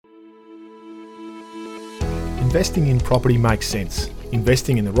investing in property makes sense,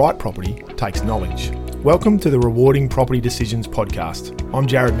 investing in the right property takes knowledge. Welcome to the Rewarding Property Decisions podcast. I'm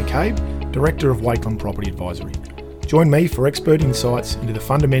Jared McCabe, Director of Wakeland Property Advisory. Join me for expert insights into the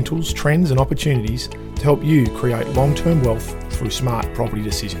fundamentals, trends and opportunities to help you create long-term wealth through smart property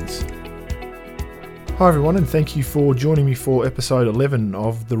decisions. Hi everyone, and thank you for joining me for episode 11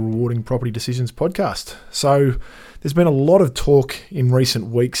 of the Rewarding Property Decisions podcast. So there's been a lot of talk in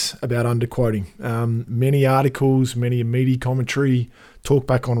recent weeks about underquoting. Many articles, many media commentary, talk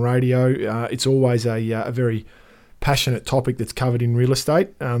back on radio. It's always a very passionate topic that's covered in real estate,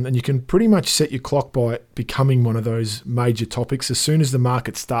 and you can pretty much set your clock by it becoming one of those major topics as soon as the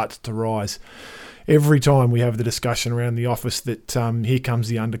market starts to rise. Every time we have the discussion around the office that here comes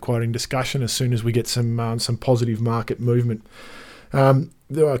the underquoting discussion as soon as we get some positive market movement.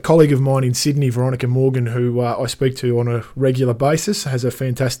 A colleague of mine in Sydney, Veronica Morgan, who I speak to on a regular basis, has a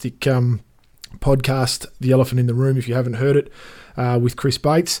fantastic podcast, The Elephant in the Room, if you haven't heard it, with Chris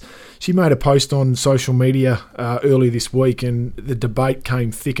Bates. She made a post on social media earlier this week, and the debate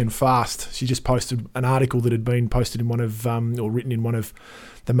came thick and fast. She just posted an article that had been posted in one of, or written in one of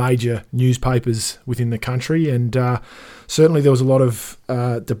the major newspapers within the country, and certainly there was a lot of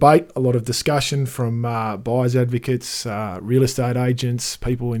debate, a lot of discussion from buyers advocates, real estate agents,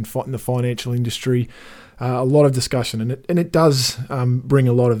 people in the financial industry, a lot of discussion, and it does bring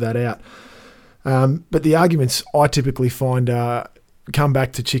a lot of that out. But the arguments I typically find come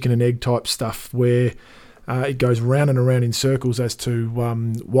back to chicken and egg type stuff, where it goes round and around in circles as to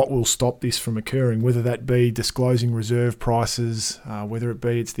what will stop this from occurring, whether that be disclosing reserve prices, whether it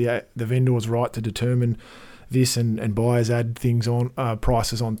be it's the vendor's right to determine this and buyers add things on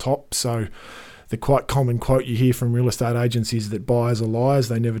prices on top. So the quite common quote you hear from real estate agents is that buyers are liars,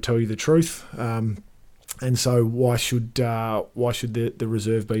 they never tell you the truth. And so why should the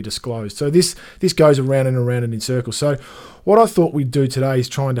reserve be disclosed? So this goes around and around and in circles. So what I thought we'd do today is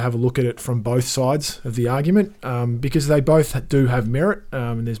trying to have a look at it from both sides of the argument, because they both do have merit,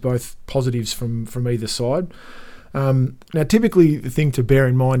 and there's both positives from either side. Now, typically the thing to bear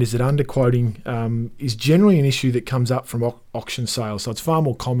in mind is that underquoting is generally an issue that comes up from auction sales. So it's far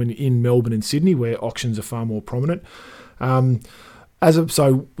more common in Melbourne and Sydney, where auctions are far more prominent.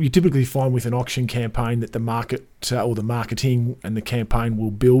 So you typically find with an auction campaign that the market or the marketing and the campaign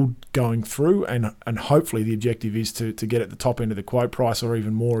will build going through, and hopefully the objective is to get at the top end of the quote price or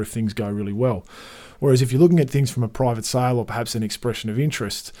even more if things go really well. Whereas if you're looking at things from a private sale or perhaps an expression of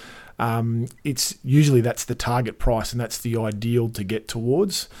interest, it's usually that's the target price and that's the ideal to get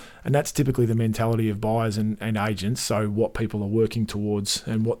towards, and that's typically the mentality of buyers and agents. So what people are working towards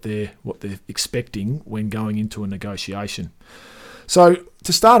and what they're expecting when going into a negotiation. So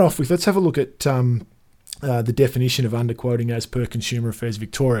to start off with, let's have a look at the definition of underquoting as per Consumer Affairs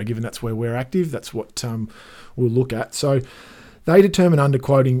Victoria, given that's where we're active. That's what we'll look at. So they determine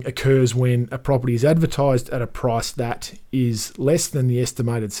underquoting occurs when a property is advertised at a price that is less than the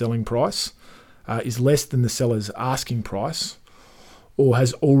estimated selling price, is less than the seller's asking price, or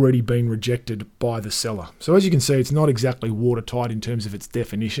has already been rejected by the seller. So as you can see, it's not exactly watertight in terms of its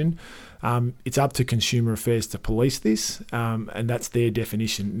definition. It's up to Consumer Affairs to police this, and that's their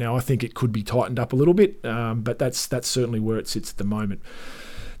definition. Now, I think it could be tightened up a little bit, but that's certainly where it sits at the moment.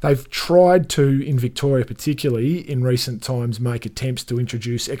 They've tried to, in Victoria particularly, in recent times, make attempts to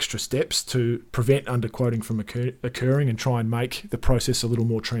introduce extra steps to prevent underquoting from occurring and try and make the process a little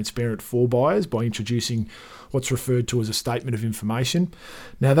more transparent for buyers by introducing what's referred to as a statement of information.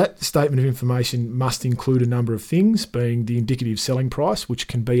 Now, that statement of information must include a number of things, being the indicative selling price, which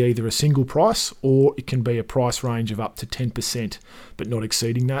can be either a single price or it can be a price range of up to 10%, but not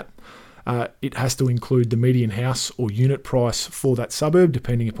exceeding that. It has to include the median house or unit price for that suburb,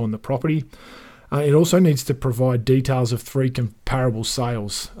 depending upon the property. It also needs to provide details of 3 comparable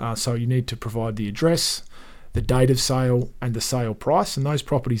sales. So you need to provide the address, the date of sale, and the sale price. And those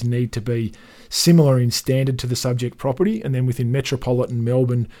properties need to be similar in standard to the subject property. And then within metropolitan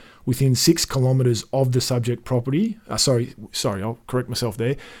Melbourne, within 6 kilometres of the subject property, I'll correct myself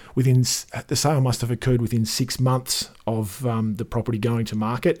there. The sale must have occurred within 6 months of the property going to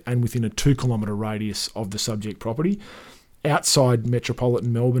market, and within a 2 kilometre radius of the subject property. Outside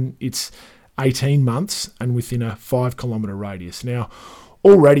metropolitan Melbourne, it's 18 months and within a 5 kilometre radius. Now,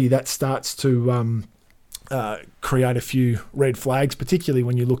 already that starts to create a few red flags, particularly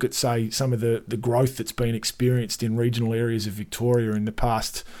when you look at, say, some of the growth that's been experienced in regional areas of Victoria in the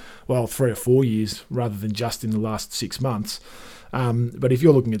past, 3 or 4 years, rather than just in the last 6 months. But if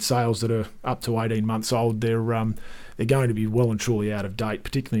you're looking at sales that are up to 18 months old, they're going to be well and truly out of date,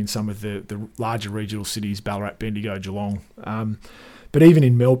 particularly in some of the larger regional cities, Ballarat, Bendigo, Geelong. But even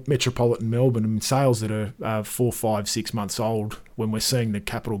in metropolitan Melbourne, I mean, sales that are 4, 5, 6 months old, when we're seeing the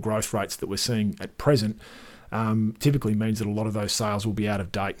capital growth rates that we're seeing at present, typically means that a lot of those sales will be out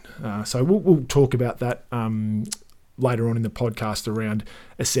of date. So we'll talk about that later on in the podcast around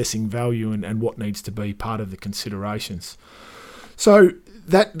assessing value and what needs to be part of the considerations. So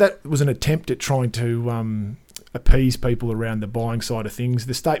that was an attempt at trying to appease people around the buying side of things.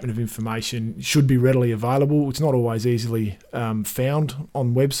 The statement of information should be readily available. It's not always easily found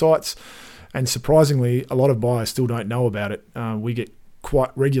on websites, and surprisingly, a lot of buyers still don't know about it. We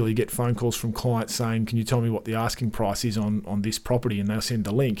quite regularly get phone calls from clients saying, "Can you tell me what the asking price is on this property?" And they'll send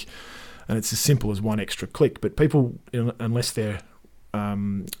a link, and it's as simple as one extra click. But people, unless they're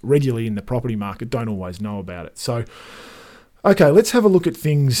regularly in the property market, don't always know about it. So, okay, let's have a look at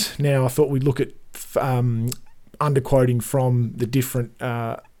things now. I thought we'd look at underquoting from the different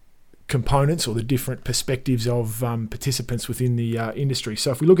components or the different perspectives of participants within the industry.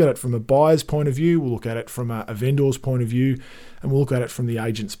 So if we look at it from a buyer's point of view, we'll look at it from a vendor's point of view, and we'll look at it from the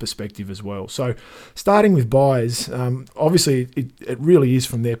agent's perspective as well. So starting with buyers, obviously it really is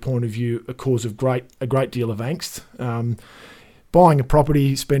from their point of view a cause of a great deal of angst. Buying a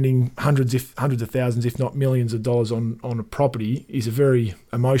property, spending hundreds of thousands, if not millions of dollars on a property is a very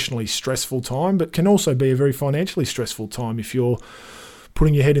emotionally stressful time, but can also be a very financially stressful time if you're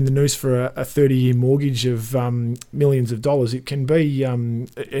putting your head in the noose for a 30-year mortgage of millions of dollars. It can be, and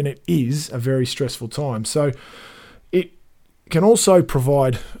it is, a very stressful time. So it can also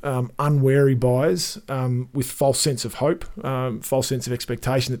provide unwary buyers with false sense of hope, false sense of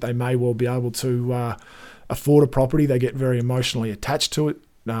expectation that they may well be able to afford a property. They get very emotionally attached to it,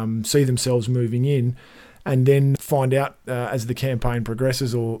 see themselves moving in, and then find out as the campaign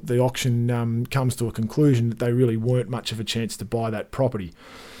progresses or the auction comes to a conclusion that they really weren't much of a chance to buy that property.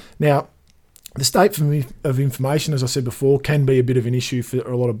 Now, the statement of information, as I said before, can be a bit of an issue for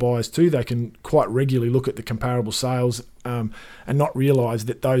a lot of buyers too. They can quite regularly look at the comparable sales and not realise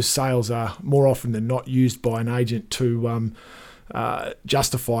that those sales are more often than not used by an agent to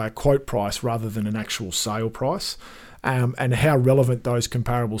justify a quote price rather than an actual sale price. And how relevant those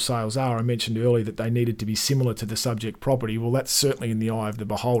comparable sales are. I mentioned earlier that they needed to be similar to the subject property. Well, that's certainly in the eye of the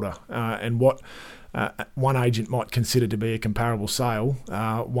beholder. And what one agent might consider to be a comparable sale,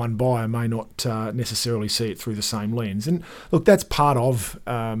 one buyer may not necessarily see it through the same lens. And look, that's part of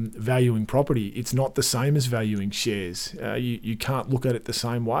valuing property. It's not the same as valuing shares. You can't look at it the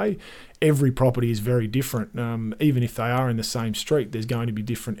same way. Every property is very different. Even if they are in the same street, there's going to be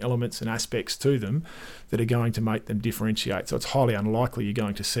different elements and aspects to them that are going to make them differentiate. So it's highly unlikely you're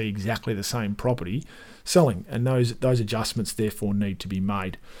going to see exactly the same property selling, and those adjustments therefore need to be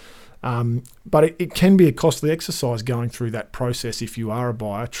made. But it can be a costly exercise going through that process if you are a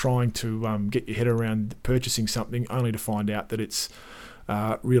buyer trying to get your head around purchasing something only to find out that it's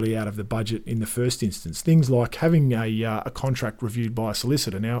really out of the budget in the first instance. Things like having a contract reviewed by a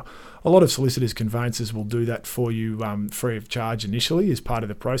solicitor. Now, a lot of solicitors' conveyancers will do that for you free of charge initially as part of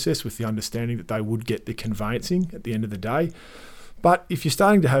the process, with the understanding that they would get the conveyancing at the end of the day. But if you're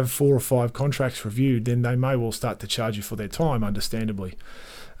starting to have 4 or 5 contracts reviewed, then they may well start to charge you for their time, understandably.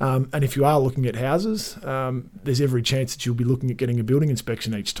 And if you are looking at houses, there's every chance that you'll be looking at getting a building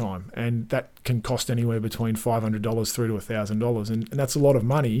inspection each time. And that can cost anywhere between $500 through to $1,000. And that's a lot of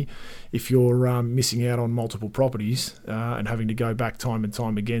money if you're missing out on multiple properties and having to go back time and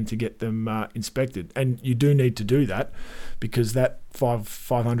time again to get them inspected. And you do need to do that, because that $500,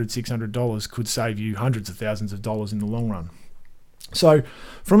 $600 could save you hundreds of thousands of dollars in the long run. So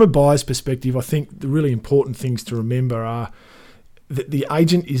from a buyer's perspective, I think the really important things to remember are that the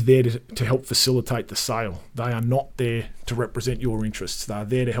agent is there to help facilitate the sale. They are not there to represent your interests. They are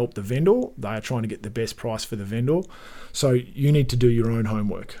there to help the vendor. They are trying to get the best price for the vendor. So you need to do your own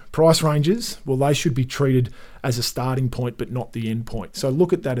homework. Price ranges, well, they should be treated as a starting point, but not the end point. So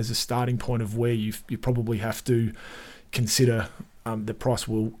look at that as a starting point of where you probably have to consider the price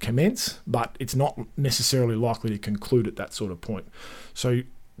will commence, but it's not necessarily likely to conclude at that sort of point. So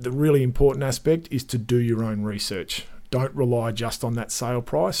the really important aspect is to do your own research. Don't rely just on that sale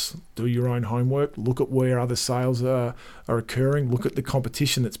price. Do your own homework. Look at where other sales are occurring. Look at the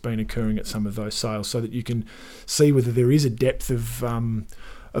competition that's been occurring at some of those sales, so that you can see whether there is a depth of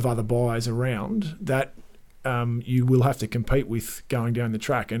other buyers around that you will have to compete with going down the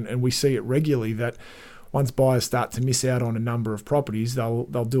track. And we see it regularly that once buyers start to miss out on a number of properties, they'll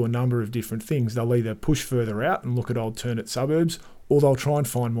do a number of different things. They'll either push further out and look at alternate suburbs, or they'll try and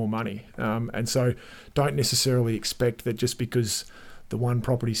find more money. And so don't necessarily expect that just because the one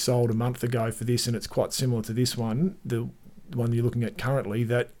property sold a month ago for this and it's quite similar to this one, the one you're looking at currently,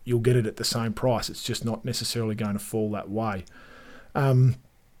 that you'll get it at the same price. It's just not necessarily going to fall that way.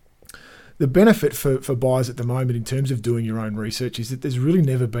 The benefit for buyers at the moment in terms of doing your own research is that there's really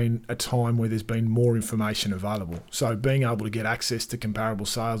never been a time where there's been more information available. So being able to get access to comparable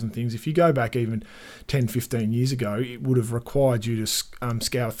sales and things, if you go back even 10, 15 years ago, it would have required you to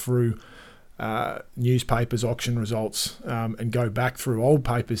scour through newspapers, auction results, and go back through old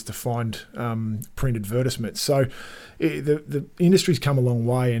papers to find print advertisements. So the industry's come a long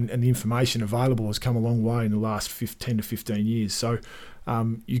way, and the information available has come a long way in the last 10 to 15 years. So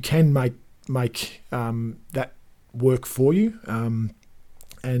you can make that work for you,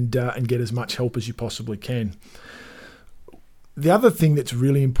 and get as much help as you possibly can. The other thing that's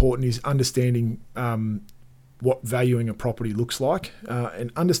really important is understanding what valuing a property looks like,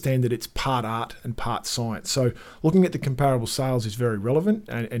 and understand that it's part art and part science. So looking at the comparable sales is very relevant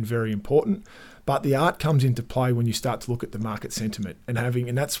and very important, but the art comes into play when you start to look at the market sentiment and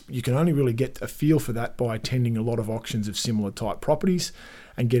that's, you can only really get a feel for that by attending a lot of auctions of similar type properties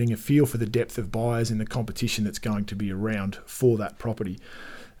and getting a feel for the depth of buyers and the competition that's going to be around for that property.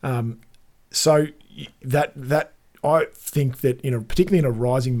 So that I think that particularly in a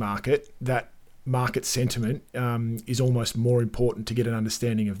rising market, that market sentiment is almost more important to get an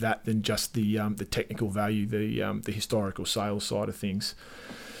understanding of that than just the technical value, the historical sales side of things.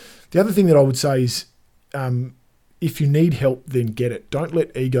 The other thing that I would say is, if you need help, then get it. Don't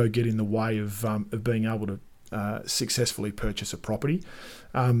let ego get in the way of being able to successfully purchase a property.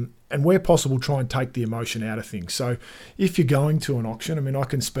 And where possible, try and take the emotion out of things. So if you're going to an auction, I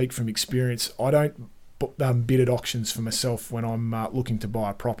can speak from experience. I don't bid at auctions for myself when I'm looking to buy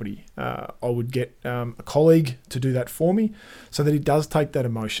a property. I would get a colleague to do that for me so that it does take that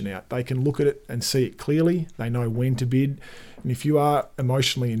emotion out. They can look at it and see it clearly. They know when to bid. And if you are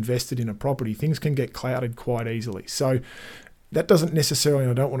emotionally invested in a property, things can get clouded quite easily. So that doesn't necessarily,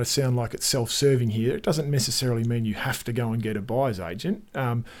 and I don't want to sound like it's self-serving here, it doesn't necessarily mean you have to go and get a buyer's agent.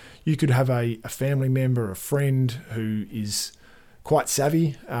 You could have a family member, a friend who is quite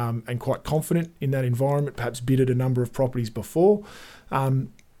savvy and quite confident in that environment, perhaps bid at a number of properties before,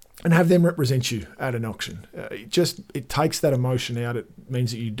 and have them represent you at an auction. It takes that emotion out. It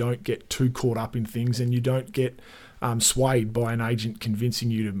means that you don't get too caught up in things, and you don't get swayed by an agent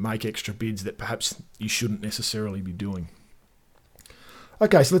convincing you to make extra bids that perhaps you shouldn't necessarily be doing.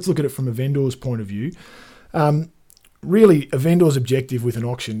 Okay, so let's look at it from a vendor's point of view. Really, a vendor's objective with an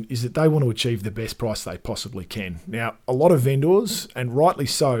auction is that they want to achieve the best price they possibly can. Now, a lot of vendors, and rightly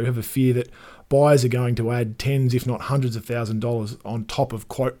so, have a fear that buyers are going to add tens, if not hundreds of $1,000s on top of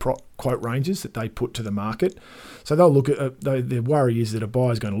quote ranges that they put to the market. So they'll look at their worry is that a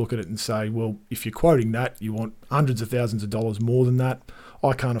buyer's going to look at it and say, well, if you're quoting that, you want hundreds of thousands of dollars more than that.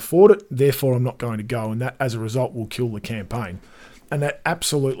 I can't afford it, therefore I'm not going to go, and that as a result will kill the campaign. And that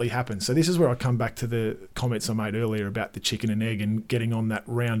absolutely happens. So this is where I come back to the comments I made earlier about the chicken and egg and getting on that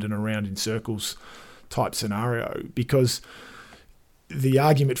round and around in circles type scenario, because the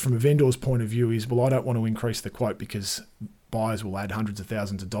argument from a vendor's point of view is, well, I don't want to increase the quote because buyers will add hundreds of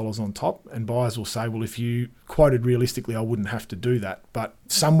thousands of dollars on top, and buyers will say, well, if you quoted realistically, I wouldn't have to do that. But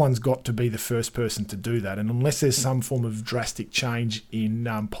someone's got to be the first person to do that. And unless there's some form of drastic change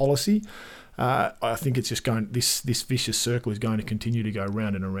in policy, I think it's just this vicious circle is going to continue to go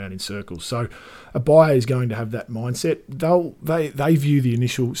round and around in circles. So a buyer is going to have that mindset.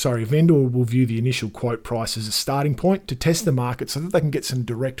 A vendor will view the initial quote price as a starting point to test the market so that they can get some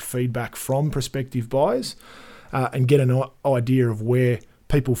direct feedback from prospective buyers and get an idea of where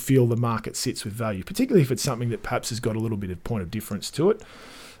people feel the market sits with value, particularly if it's something that perhaps has got a little bit of point of difference to it.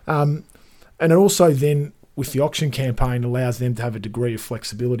 And it also then, with the auction campaign, allows them to have a degree of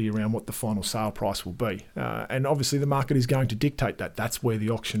flexibility around what the final sale price will be. And obviously the market is going to dictate that. That's where the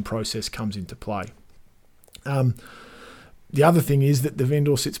auction process comes into play. The other thing is that the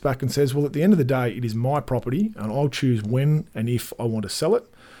vendor sits back and says, well, at the end of the day, it is my property and I'll choose when and if I want to sell it.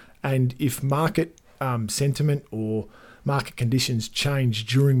 And if market sentiment or market conditions change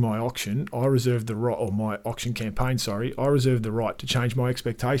during my auction, I reserve the right, or my auction campaign, I reserve the right to change my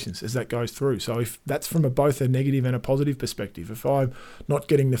expectations as that goes through. So if that's from both a negative and a positive perspective, if I'm not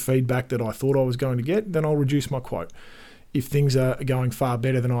getting the feedback that I thought I was going to get, then I'll reduce my quote. If things are going far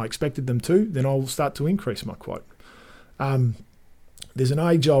better than I expected them to, then I'll start to increase my quote. There's an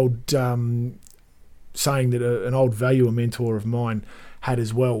age-old saying that an old valuer mentor of mine had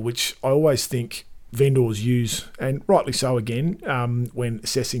as well, which I always think vendors use, and rightly so again, when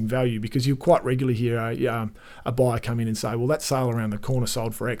assessing value, because you quite regularly hear a buyer come in and say, well, that sale around the corner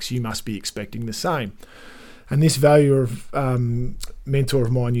sold for X, you must be expecting the same. And this valuer mentor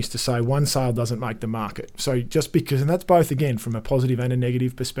of mine used to say, one sale doesn't make the market. So just because, and that's both again from a positive and a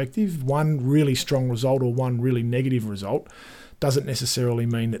negative perspective, one really strong result or one really negative result doesn't necessarily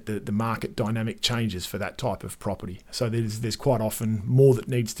mean that the market dynamic changes for that type of property. So there's quite often more that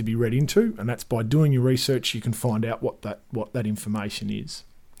needs to be read into, and that's by doing your research you can find out what that information is.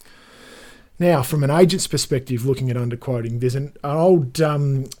 Now, from an agent's perspective, looking at underquoting, there's an old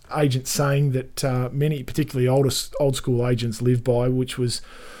agent saying that many, particularly old school agents, live by, which was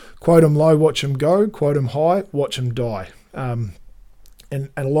quote 'em low, watch 'em go, quote 'em high, watch 'em die. And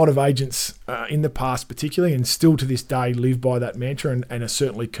a lot of agents in the past particularly, and still to this day, live by that mantra and are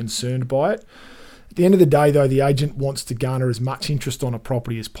certainly concerned by it. At the end of the day, though, the agent wants to garner as much interest on a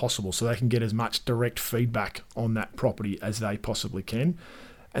property as possible so they can get as much direct feedback on that property as they possibly can.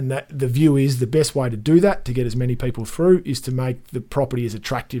 And that the view is the best way to do that, to get as many people through, is to make the property as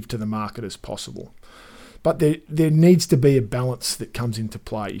attractive to the market as possible. But there needs to be a balance that comes into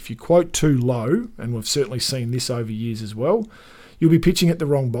play. If you quote too low, and we've certainly seen this over years as well, you'll be pitching at the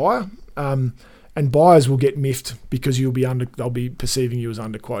wrong buyer, and buyers will get miffed because they'll be perceiving you as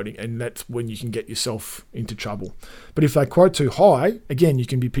underquoting, and that's when you can get yourself into trouble. But if they quote too high, again, you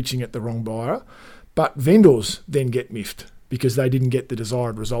can be pitching at the wrong buyer, but vendors then get miffed because they didn't get the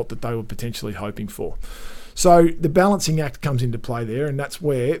desired result that they were potentially hoping for. So the balancing act comes into play there, and that's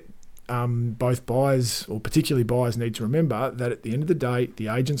where both buyers, or particularly buyers, need to remember that at the end of the day, the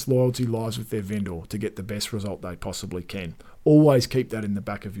agent's loyalty lies with their vendor to get the best result they possibly can. Always keep that in the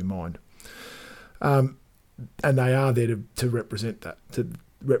back of your mind. And they are there to represent that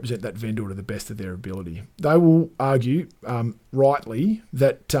vendor to the best of their ability. They will argue, rightly,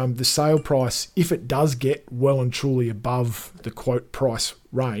 that the sale price, if it does get well and truly above the quote price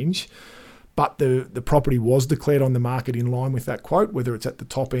range, but the property was declared on the market in line with that quote, whether it's at the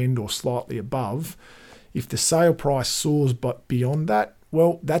top end or slightly above, if the sale price soars but beyond that,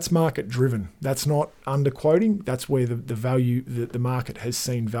 well, that's market driven. That's not underquoting. That's where the value, the market has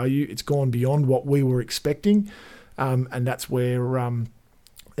seen value. It's gone beyond what we were expecting, and that's where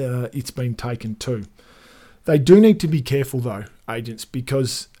it's been taken to. They do need to be careful though, agents,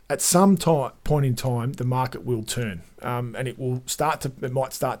 because at some point in time, the market will turn, and it might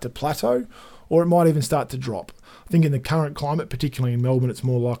start to plateau, or it might even start to drop. I think in the current climate, particularly in Melbourne, it's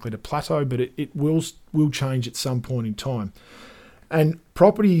more likely to plateau, but it will change at some point in time. And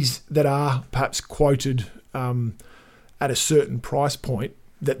properties that are perhaps quoted at a certain price point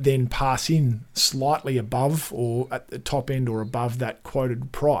that then pass in slightly above or at the top end or above that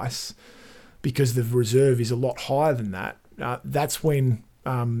quoted price, because the reserve is a lot higher than that, that's when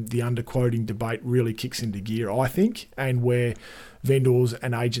the underquoting debate really kicks into gear, I think, and where vendors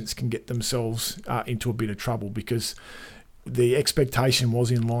and agents can get themselves into a bit of trouble because the expectation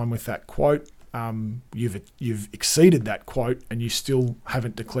was in line with that quote. You've exceeded that quote and you still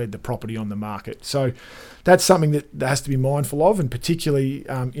haven't declared the property on the market. So that's something that has to be mindful of, and particularly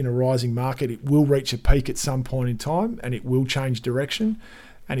in a rising market, it will reach a peak at some point in time and it will change direction.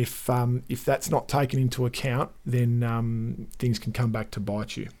 And if that's not taken into account, then things can come back to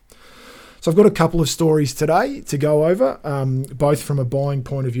bite you. So I've got a couple of stories today to go over, both from a buying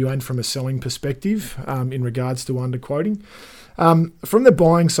point of view and from a selling perspective in regards to underquoting. From the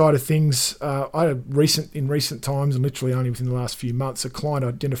buying side of things, I had in recent times, and literally only within the last few months, a client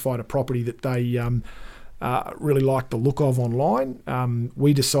identified a property that they really liked the look of online.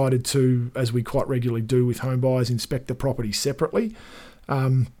 We decided to, as we quite regularly do with home buyers, inspect the property separately.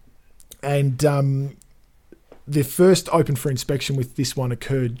 The first open for inspection with this one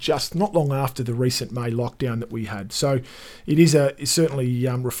occurred just not long after the recent May lockdown that we had. So it is certainly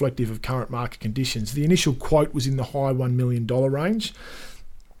reflective of current market conditions. The initial quote was in the high $1 million range.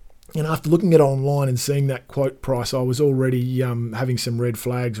 And after looking at it online and seeing that quote price, I was already having some red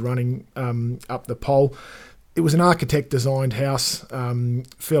flags running up the pole. It was an architect-designed house,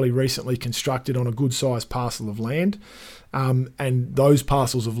 fairly recently constructed on a good-sized parcel of land. And those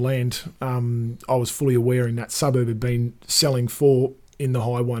parcels of land, I was fully aware in that suburb had been selling for in the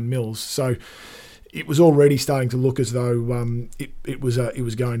high $1 million. So it was already starting to look as though it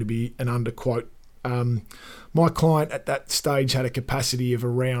was going to be an underquote. My client at that stage had a capacity of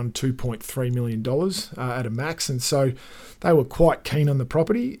around $2.3 million at a max, and so they were quite keen on the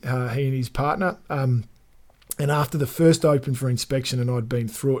property, he and his partner. And after the first open for inspection and I'd been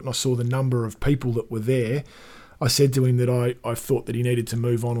through it and I saw the number of people that were there, I said to him that I thought that he needed to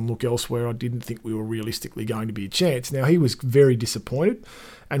move on and look elsewhere. I didn't think we were realistically going to be a chance. Now, he was very disappointed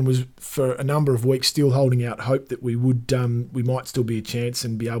and was for a number of weeks still holding out hope that we might still be a chance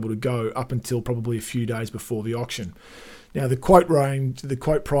and be able to go up until probably a few days before the auction. Now, the quote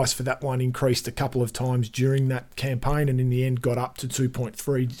price for that one increased a couple of times during that campaign and in the end got up to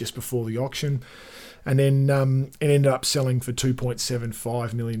 2.3 just before the auction. And then it ended up selling for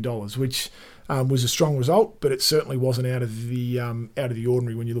 $2.75 million, which was a strong result, but it certainly wasn't out of the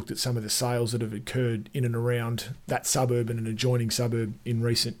ordinary when you looked at some of the sales that have occurred in and around that suburb and an adjoining suburb in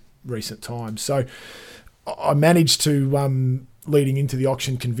recent times. So I managed to, leading into the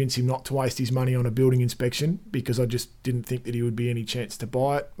auction, convince him not to waste his money on a building inspection, because I just didn't think that he would be any chance to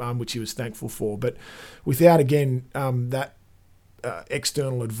buy it, which he was thankful for. But without, again, that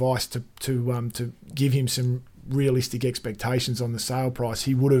external advice to give him some realistic expectations on the sale price,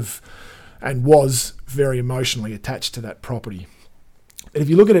 he would have and was very emotionally attached to that property. But if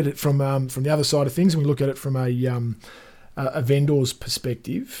you look at it from the other side of things, and we look at it from a vendor's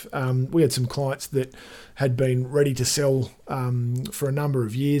perspective, we had some clients that had been ready to sell for a number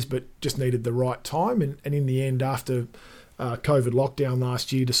of years, but just needed the right time. And in the end, after COVID lockdown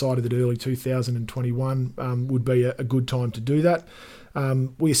last year, decided that early 2021 would be a good time to do that.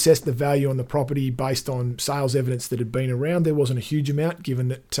 We assessed the value on the property based on sales evidence that had been around. There wasn't a huge amount, given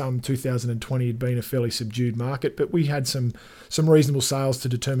that 2020 had been a fairly subdued market, but we had some reasonable sales to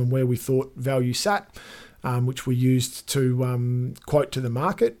determine where we thought value sat, which we used to quote to the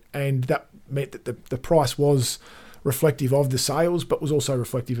market, and that meant that the price was reflective of the sales, but was also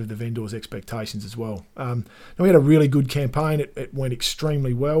reflective of the vendor's expectations as well. And we had a really good campaign. It went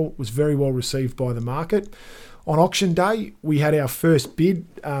extremely well, was very well received by the market. On auction day, we had our first bid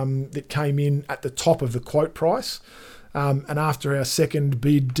that came in at the top of the quote price. And after our second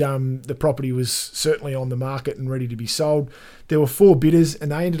bid, the property was certainly on the market and ready to be sold. There were 4 bidders,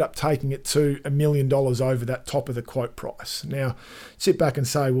 and they ended up taking it to $1 million over that top of the quote price. Now, sit back and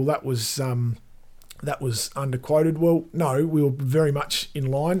say, well, that was underquoted. Well, no, we were very much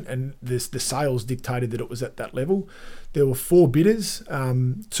in line, and the sales dictated that it was at that level. There were 4 bidders.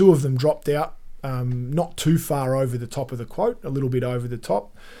 2 of them dropped out, not too far over the top of the quote, a little bit over the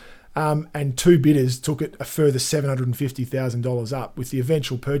top. And 2 bidders took it a further $750,000 up, with the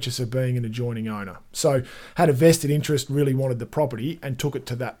eventual purchaser being an adjoining owner. So had a vested interest, really wanted the property, and took it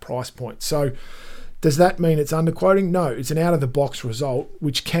to that price point. So does that mean it's underquoting? No, it's an out-of-the-box result,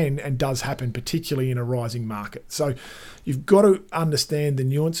 which can and does happen, particularly in a rising market. So you've got to understand the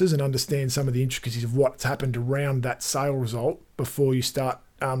nuances and understand some of the intricacies of what's happened around that sale result before you start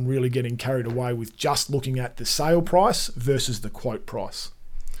really getting carried away with just looking at the sale price versus the quote price.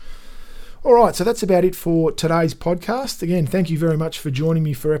 All right, so that's about it for today's podcast. Again, thank you very much for joining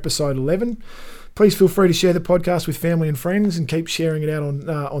me for episode 11. Please feel free to share the podcast with family and friends, and keep sharing it out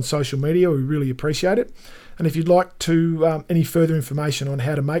on social media. We really appreciate it. And if you'd like to any further information on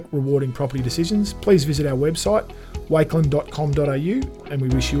how to make rewarding property decisions, please visit our website, wakeland.com.au, and we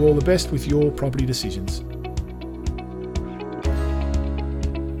wish you all the best with your property decisions.